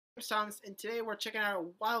Sounds, and today we're checking out a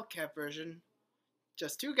Wildcat version.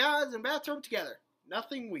 Just two guys in a bathroom together.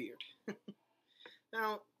 Nothing weird.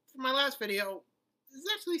 Now, for my last video, this is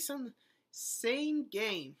actually some same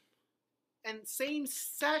game and same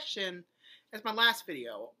session as my last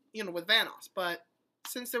video, you know, with Vanoss. But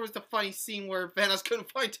since there was the funny scene where Vanoss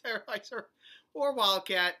couldn't find Terrorizer or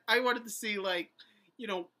Wildcat, I wanted to see, like, you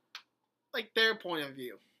know, like their point of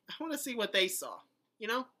view. I want to see what they saw, you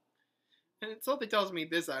know? And something tells me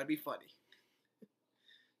this ought to be funny.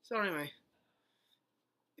 So anyway,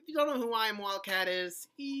 if you don't know who I Am Wildcat is,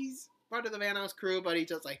 he's part of the Vanoss crew, but he's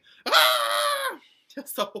just like, ah!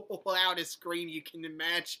 Just the loudest scream you can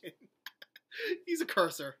imagine. He's a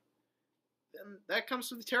cursor. And that comes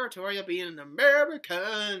from the territory of being an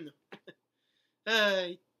American.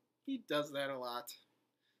 He does that a lot.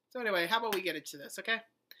 So anyway, how about we get into this, okay?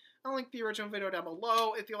 I'll link the original video down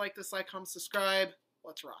below. If you like this, like, comment, subscribe.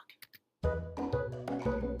 Let's rock.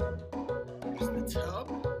 There's the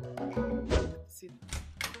tub. See,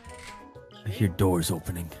 I hear doors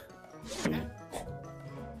opening. okay.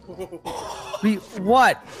 Wait,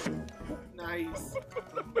 what? Nice.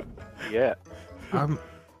 Yeah.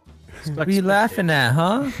 What are you laughing at,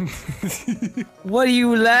 huh? What are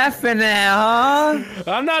you laughing at, huh?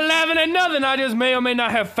 I'm not laughing at nothing. I just may or may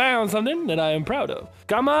not have found something that I am proud of.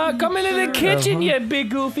 Come on, come into the kitchen, you big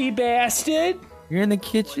goofy bastard. You're in the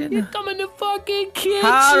kitchen? You come in the fucking kitchen.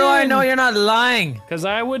 How do I know you're not lying? Because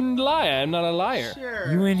I wouldn't lie. I'm not a liar.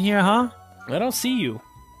 Sure. You in here, huh? I don't see you.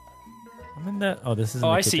 I'm in the... Oh, this is Oh,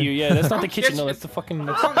 the I kitchen. see you. Yeah, that's not the kitchen. No, that's the fucking...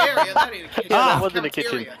 That's some area. That ain't a kitchen. Yeah, that That's wasn't a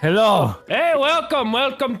cafeteria. kitchen. Hello. Hey, welcome.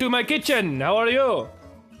 Welcome to my kitchen. How are you? Are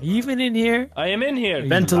you even in here? I am in here.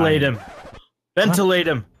 Ventilate him. Ventilate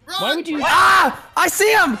him. Why would you... Ah! I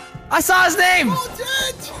see him! I saw his name! Hold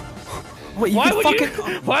it! Wait, you Why can would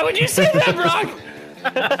fucking... you... Why would you say that, Brock?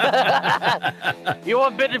 You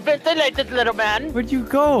want to be ventilated, little man? Where'd you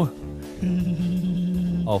go?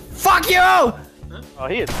 Oh, fuck you! Oh,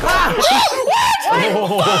 he is. Ah!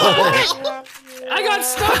 I got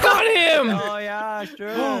stuck on him. Oh, yeah,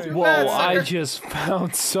 sure. Whoa, I just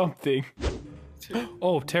found something.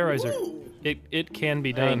 Oh, Terrorizer. It can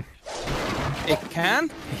be done. It can?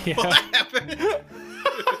 Yeah.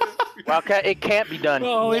 Wildcat, it can't be done.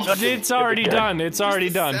 Oh, it's already done. It's already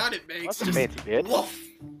The done. sound it makes. That's a fancy bitch. Woof.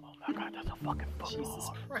 Oh my god, that's a fucking Jesus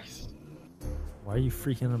football. Christ. Why are you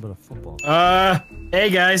freaking out about a football? Hey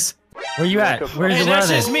guys. Where you at? Where's Hey, the that's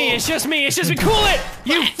brother? just me. It's just me. It's just me. Cool it,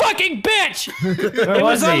 you fucking bitch! Where It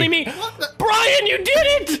was he? only me. What the? Brian, you did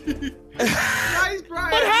it! Nice,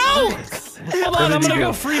 Brian. But how? Nice. Hold on, I'm gonna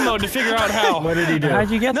go free mode to figure out how. What did he do? How'd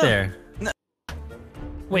you get there?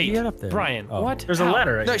 Wait, you get up there? Brian, Oh. what? There's a How?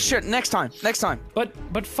 ladder right No, here. shit, next time.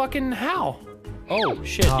 But fucking how? Oh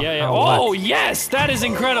shit! How- Yeah, yeah. how Oh what? yes, that is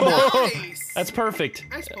incredible. Nice. That's perfect.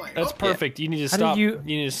 Nice play. That's Oh, perfect. You need to How did stop. you-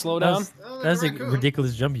 You need to slow That down. was, Oh, that was a raccoon.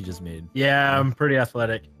 ridiculous jump you just made. Yeah, I'm pretty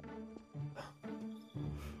athletic.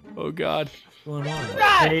 Oh god. What's going on?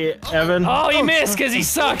 Hey, Evan. Oh, he missed because he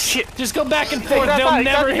sucks. Just go back and forth. He's They'll up there,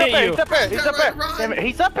 never he's hit up you. there, he's up there. Run. Damn it,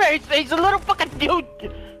 he's up there. He's a little fucking dude.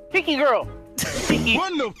 Pinky girl. Pinky.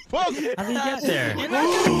 How did you get there? What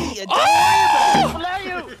are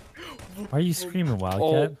you? Why are you screaming, Oh,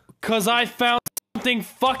 Wildcat? cause I found something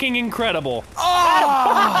fucking incredible.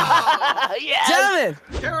 Yes. Damn it!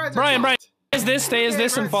 Terrorizer Brian, jumped. Stay as this, stay as Okay,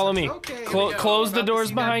 this, and Brian, follow me. okay, here we go. Close the About to doors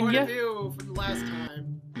see that behind point you. of view for the last time.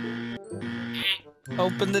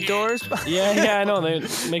 Open the doors. Yeah, I know.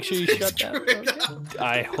 Make sure you shut Screw that. it up.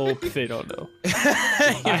 I hope they don't know.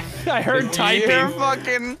 I heard You're typing.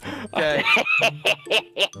 fucking. Okay.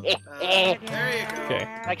 There you go. Okay.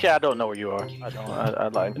 Actually, I don't know where you are. I don't. I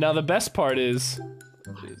lied. Now the best part is,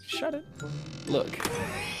 shut it. Look.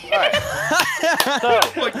 Alright. So,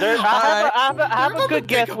 I have a good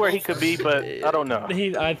guess where he could be, but I don't know.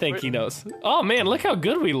 I think he knows. Oh man, look how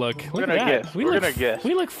good we look. Look gonna at that. guess. We We're look, gonna guess.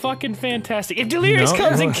 We look fucking fantastic. If Delirious No.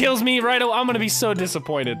 comes and kills me right away, I'm gonna be so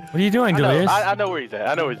disappointed. What are you doing, Delirious? I know where he's at.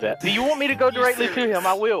 I know where he's at. Do you want me to go directly to him?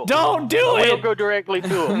 I will. Don't do I will it! go directly to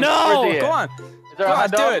him. No! Where's he at? Go on. Is there a Go on,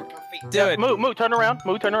 hot do dog? it. Do it. Move, turn around.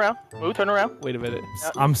 Move, turn around. Move, turn around. Wait a minute.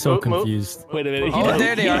 I'm so Move. confused. Wait a minute. He Oh, doesn't-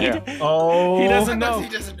 there they are. Oh. He doesn't Sometimes know. He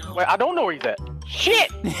doesn't know. Wait, I don't know where he's at.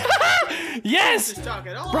 Shit! Yes! Just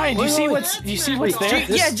talking. Oh, Brian, do you see what's that's there? nice.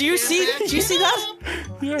 Yeah, do you see that?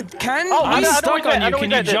 Yeah. Can Oh, I'm I know stuck where he's on at. I you. know Can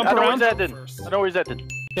where you he's at. jump I know where around? he's at then. I know where he's at then.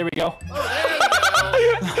 There we go. Oh, there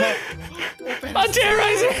you go. Oh,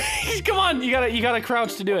 Terrorizer! Come on, you gotta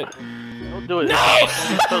crouch to do it. Don't do it. No!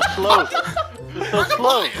 It's so slow. It's so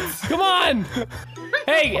slow. Come on!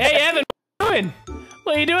 Hey, Evan, what are you doing?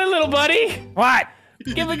 What are you doing, little buddy? What?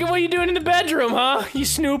 What are you doing in the bedroom, huh? You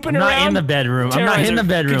snooping I'm around? not in the bedroom. I'm not in the Terrorizer,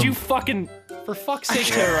 bedroom. Could you fucking, for fuck's sake,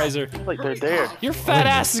 Terrorizer? Like they're there. Your fat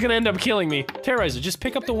ass is gonna end up killing me. Terrorizer, just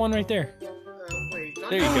pick up the one right there. Wait,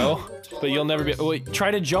 There you go. But you'll never be. Wait,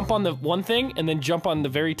 try to jump on the one thing and then jump on the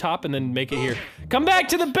very top and then make it here. Come back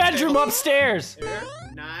to the bedroom upstairs. There.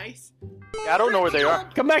 Nice. I don't know where they are.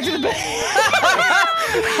 Come back to the bed.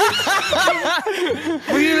 What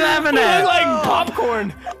are you laughing They at? look like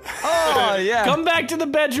popcorn. Oh, yeah. Come back to the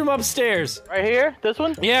bedroom upstairs. Right here? This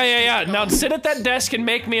one? Yeah. Now sit at that desk and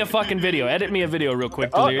make me a fucking video. Edit me a video real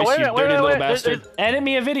quick, Delirious. wait a You minute, dirty wait, little wait. bastard. Edit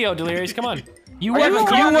me a video, Delirious. Come on. You you work,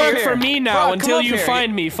 come you up work here? for me now Bro, come until up you here.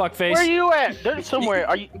 find me, fuckface. Where are you at? There's somewhere.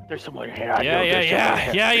 Are you? There's somewhere here. I know there's somewhere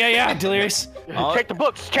here. Yeah, Delirious. Check the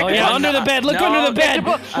books. Check Oh the yeah, books. under the bed. Look No, under the check bed. the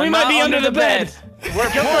books. We I'm might not be under the bed. We're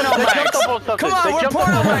porno mics. Come on, we're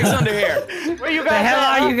porno mics under here. Where you The guys hell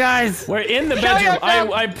at? are you guys? We're in the Show bedroom.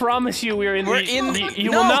 yourself. I promise you, we're in We're the. in the-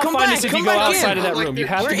 You No, will not come find back, us if you come go back outside in. of that room. You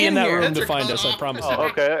have We're to be in in that here. room to Enter find us. I cutoff. promise. Oh,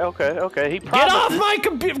 okay. He Get off promises. my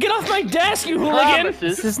computer! Get off my desk, you hooligan! This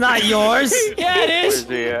Promises. is not yours. Yeah, it Where's is.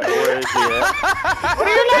 he at? Where is he at?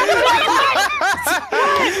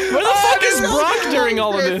 Where the fuck is Brock during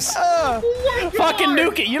all of this? Fucking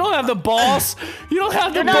nuke it! You don't have the balls. You don't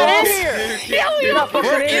have the You're not balls. in here. You're not fucking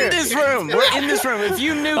We're in here. in this room. We're in this room. If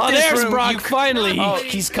you knew Oh, this there's room, Brock. you Finally,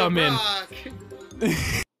 he's come in.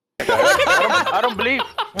 I don't believe.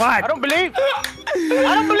 I What? don't believe. I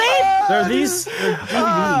don't believe. There are these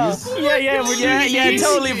DVDs. Yeah,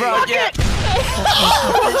 totally, bro. Yeah.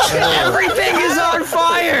 Everything is on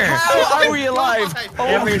fire. How are we alive?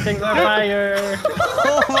 Everything's on fire.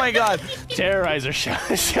 Oh my god. Terrorizer,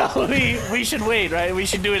 shall we? We should wait, right? We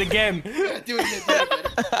should do it again. Do it again.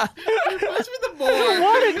 What's with the board?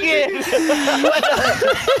 What again?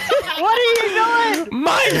 What are you doing?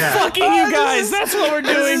 Mind fucking you guys. That's what we're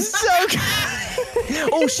doing. This is so good.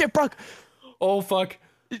 Oh shit, Brock. Oh fuck.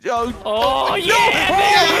 Oh, Oh yeah,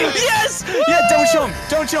 baby. yes! Yeah, don't show him.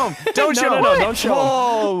 Don't show him. Don't show him. No, don't show him.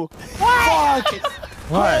 Oh, fuck.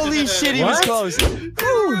 What? Holy shit, he was What? close.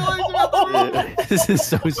 This is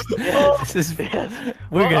so. This is.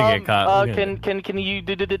 We're gonna get caught. We're gonna- Can you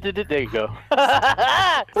there you go.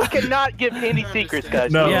 We cannot give any secrets,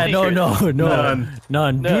 guys. No. Yeah, no. None.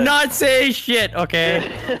 None. Do not say shit,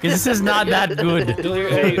 okay? Because this is not that good.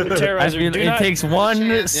 Hey, I Terrorizer, feel do it not. takes one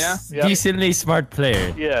Yeah. decently smart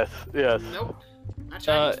player. Yes. Nope. Not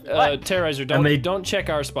Chinese. Terrorizer, And they- don't check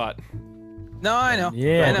our spot. No, I know.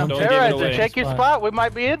 Yeah, I know. don't All give it right, away. so check your spot. We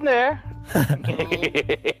might be in there. Check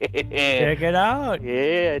it out.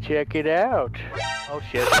 Yeah, check it out. Oh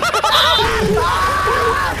shit.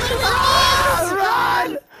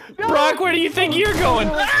 Brock, where do you think you're going?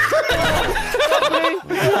 Fucking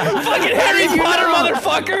Harry Potter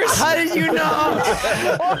motherfuckers! How did you know?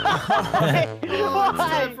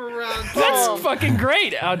 Time for round two. That's fucking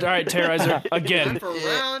great. All right, Terrorizer, again. For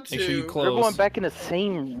round Make sure you two. We're going close. back in the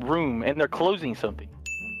same room, and they're closing something.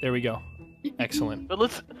 There we go. Excellent. But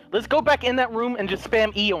let's go back in that room and just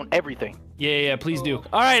spam E on everything. Yeah, please do.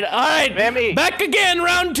 All right. Spam E. Back again,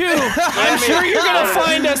 round two. I'm sure you're gonna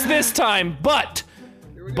find us this time, but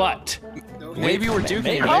Maybe we're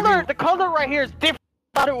duking it. The color right here is different.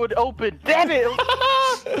 I thought it would open. Damn it!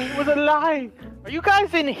 It was a lie. Are you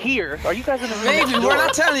guys in here? Are you guys in the room? Maybe next we're door?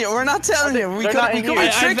 not telling you. We're not telling you. We They're could not we in could here.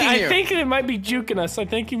 be tricking I you. think it might be juking us. I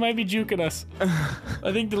think you might be juking us.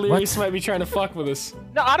 I think Delirious might be trying to fuck with us.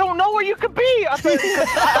 No, I don't know where you could be. I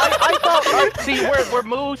thought. See where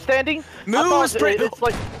Moo's standing. Moo I thought is pretty- It's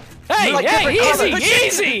like Hey, Like hey, different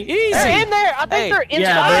easy. they're in there. I think Hey, they're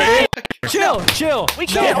inside. yeah, Chill. We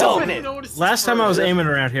can't don't. open it. Last time I was aiming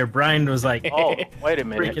around here, Brian was like, Oh, wait a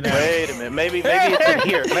minute. Freaking out. Wait a minute. Maybe it's in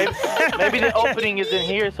here. Maybe the opening is in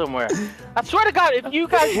here somewhere. I swear to God, if you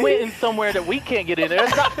guys went in somewhere that we can't get in there,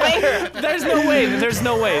 it's not fair. There's no way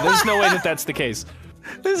that that's the case.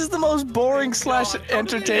 This is the most boring /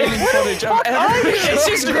 entertaining footage I've ever. It's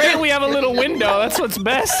just great we have a little window. That's what's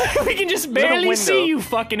best. We can just barely window. see you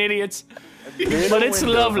fucking idiots. But it's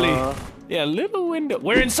lovely. Yeah, little window.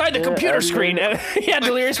 We're inside the computer screen. Yeah,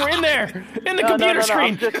 Delirious, we're in there. In the computer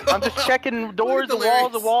screen. I'm just checking doors, the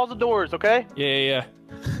walls, the doors, okay? Yeah.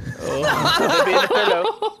 Could be in the pillow.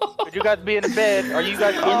 Could you guys be in the bed? Are you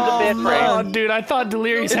guys in the bed frame? Oh, dude, I thought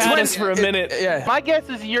Delirious had us for a minute. Yeah. My guess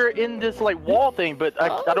is you're in this like wall thing, but I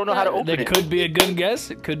don't know how to open That it. could be a good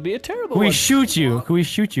guess. It could be a terrible Can we one. shoot you? Can we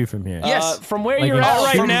shoot you from here? Yes. From where Like you're a at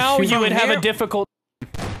right shoot- now, shoot you would from have a here? difficult.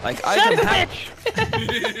 Like I Son can of a have.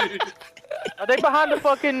 bitch! Are they behind the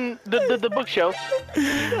fucking the bookshelf?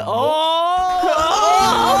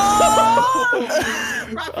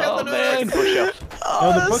 Oh man. Bookshelf.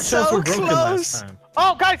 oh, the that's bookshelves so were broken close. last time.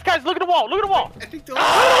 Oh, guys, look at the wall. Look at the wall. I think the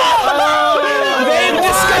They've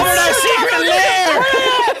discovered our secret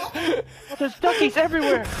lair! Oh, there's duckies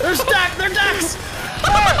everywhere. They're stuck. They're ducks.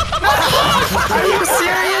 Are you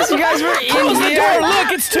serious? You guys were in Close the here? door!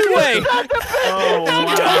 Look, it's two-way! Oh, How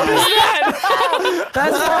dope is that?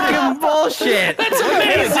 That's fucking bullshit. That's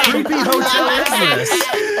amazing! creepy hotel is this?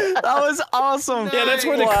 That was awesome. Yeah, that's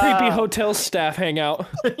where the Wow. creepy hotel staff hang out.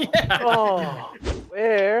 Oh,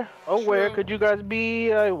 where? Oh, where could you guys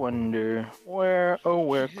be? I wonder. Where? Oh,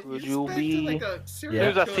 where could you be? Like a serial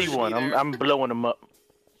As soon as I killer see one, should be there. I'm blowing them up.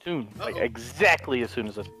 Soon. Like, Uh-oh. exactly as soon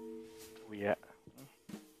as I... Where we at?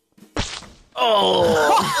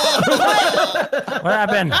 What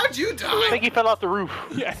happened? How'd you I die? think he fell off the roof.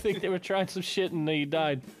 Yeah, I think they were trying some shit and they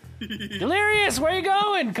died. Delirious, where you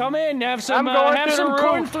going? Come in, have some I'm going have to the some roof.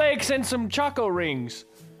 cornflakes and some choco rings.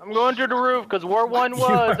 I'm going to the roof because where one You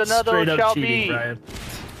are was, another straight up shall cheating, be. Brian.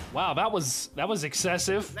 Wow, that was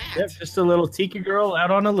excessive. Yep, just a little tiki girl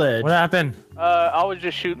out on a ledge. What happened? I was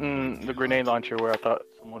just shooting the grenade launcher where I thought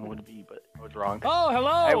someone would be, but I was wrong. Oh, hello.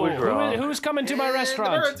 I was wrong. Who's coming to my And the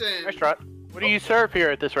restaurant? bird's in. Restaurant. What do you serve here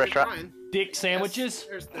at this There's restaurant? Brian. Dick sandwiches?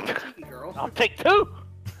 There's the tiki girl. I'll take two.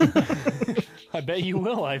 I bet you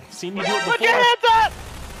will. I've seen you do it Put your before. hands up.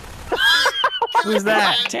 Who's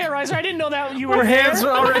that? Terrorizer, I didn't know that you were Her there. hands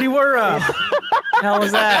already were up. Hell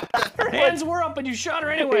was that? Her hands were up and you shot her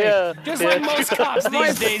anyway. Yeah, Just yeah. like most cops My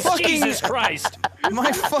these days. fucking- Jesus Christ.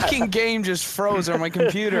 My fucking game just froze on my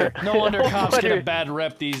computer. No wonder cops get a bad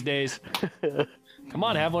rep these days. Come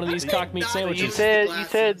on, have one of these cock meat You sandwiches. said I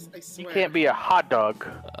you swear. can't be a hot dog.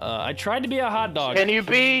 I tried to be a hot dog, Can you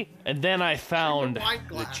be? and then I found Wine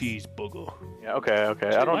the glass. cheese booger. Yeah, okay.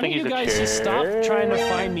 I don't Why think don't he's you a guys just stop chair. trying to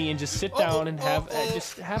find me and just sit down and have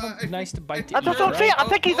just have I a nice bite to think- eat? That's what I'm saying. I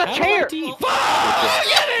think he's a Have a chair. bite to eat.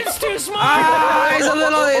 Fuck! It's too small. Ah, he's a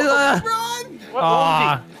little. He's a. Run! What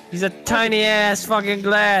Ah, he's a tiny ass fucking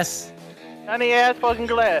glass. Tiny ass fucking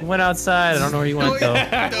glass. He went outside. I don't know where he went though.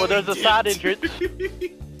 Well, there's a side entrance.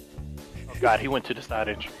 Oh God, he went to the side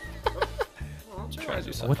entrance.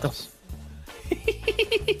 What the?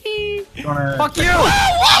 Gonna- Fuck you!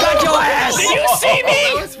 Got your ass! Did you see me?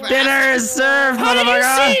 That was fast. Dinner is served, How did you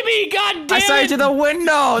motherfucker! see me? God damn I saw you it! to the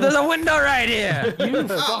window. There's a window right here. You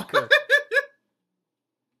fucker.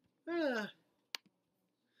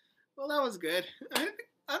 Well, that was good.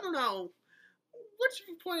 I don't know.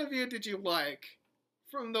 Which point of view did you like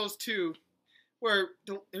from those two? Where,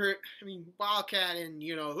 Wildcat and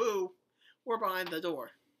you-know-who were behind the door.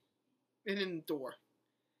 And in the door.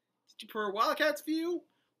 Did you prefer Wildcat's view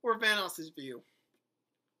or Vanos's view?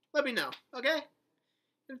 Let me know, okay?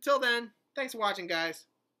 Until then, thanks for watching, guys.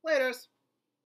 Laters.